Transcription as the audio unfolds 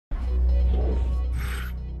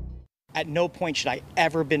At no point should I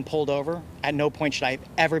ever been pulled over. At no point should I have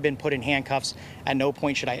ever been put in handcuffs. At no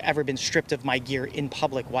point should I ever been stripped of my gear in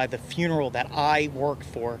public while the funeral that I worked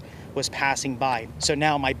for was passing by. So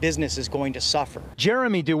now my business is going to suffer.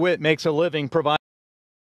 Jeremy Dewitte makes a living providing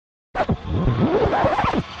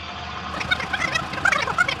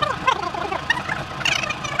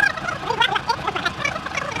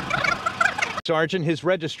Sergeant his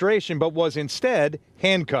registration, but was instead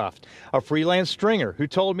handcuffed. A freelance stringer who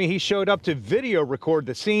told me he showed up to video record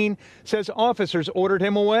the scene says officers ordered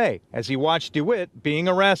him away as he watched Dewitte being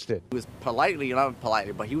arrested. He was not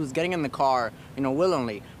politely, but he was getting in the car,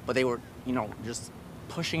 willingly, but they were, just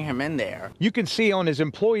pushing him in there. You can see on his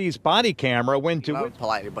employee's body camera when Dewitte... Not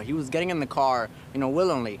politely, but he was getting in the car,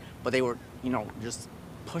 willingly, but they were, just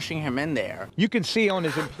pushing him in there. You can see on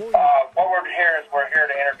his employee... What we're here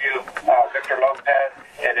to interview Victor Lopez.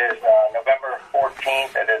 It is November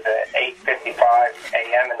 14th. It is at 8:55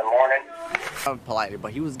 a.m. in the morning. Not politely,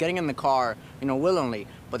 but he was getting in the car, willingly,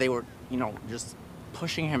 but they were, just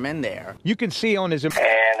pushing him in there. You can see on his... And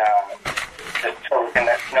just so we can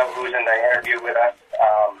know who's in the interview with us,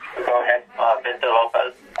 go ahead. Victor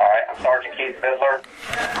Lopez. All right, I'm Sergeant Keith Fizzler.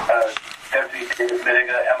 Deputy David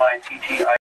Midiga, MITT.